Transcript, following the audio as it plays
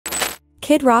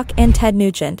Kid Rock and Ted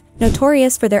Nugent,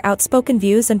 notorious for their outspoken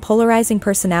views and polarizing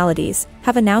personalities,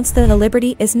 have announced that a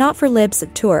Liberty is Not for Libs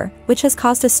tour, which has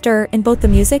caused a stir in both the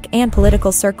music and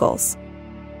political circles.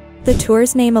 The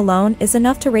tour's name alone is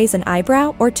enough to raise an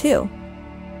eyebrow or two.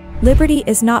 Liberty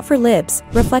is Not for Libs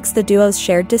reflects the duo's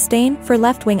shared disdain for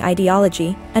left-wing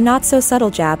ideology, a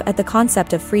not-so-subtle jab at the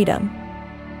concept of freedom.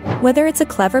 Whether it's a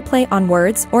clever play on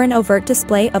words or an overt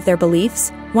display of their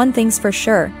beliefs, one thing's for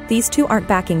sure, these two aren't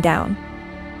backing down.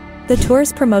 The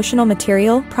tour's promotional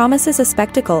material promises a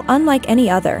spectacle unlike any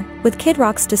other, with Kid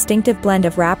Rock's distinctive blend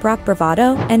of rap-rock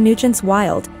bravado and Nugent's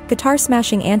wild,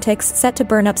 guitar-smashing antics set to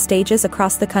burn up stages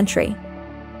across the country.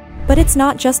 But it's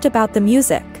not just about the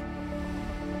music.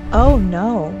 Oh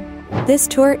no. This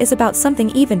tour is about something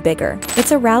even bigger.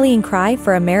 It's a rallying cry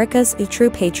for America's true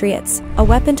patriots, a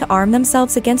weapon to arm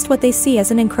themselves against what they see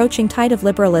as an encroaching tide of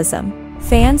liberalism.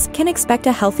 Fans can expect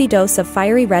a healthy dose of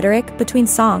fiery rhetoric between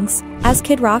songs, as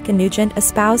Kid Rock and Nugent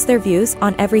espouse their views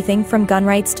on everything from gun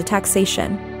rights to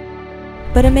taxation.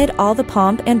 But amid all the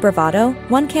pomp and bravado,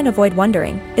 one can't avoid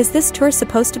wondering, is this tour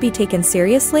supposed to be taken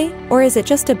seriously, or is it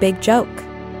just a big joke?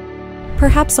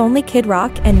 Perhaps only Kid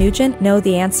Rock and Nugent know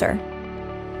the answer.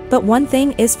 But one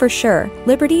thing is for sure,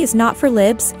 Liberty is Not for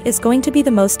Libs is going to be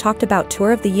the most talked about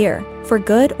tour of the year, for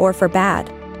good or for bad.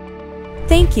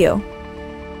 Thank you.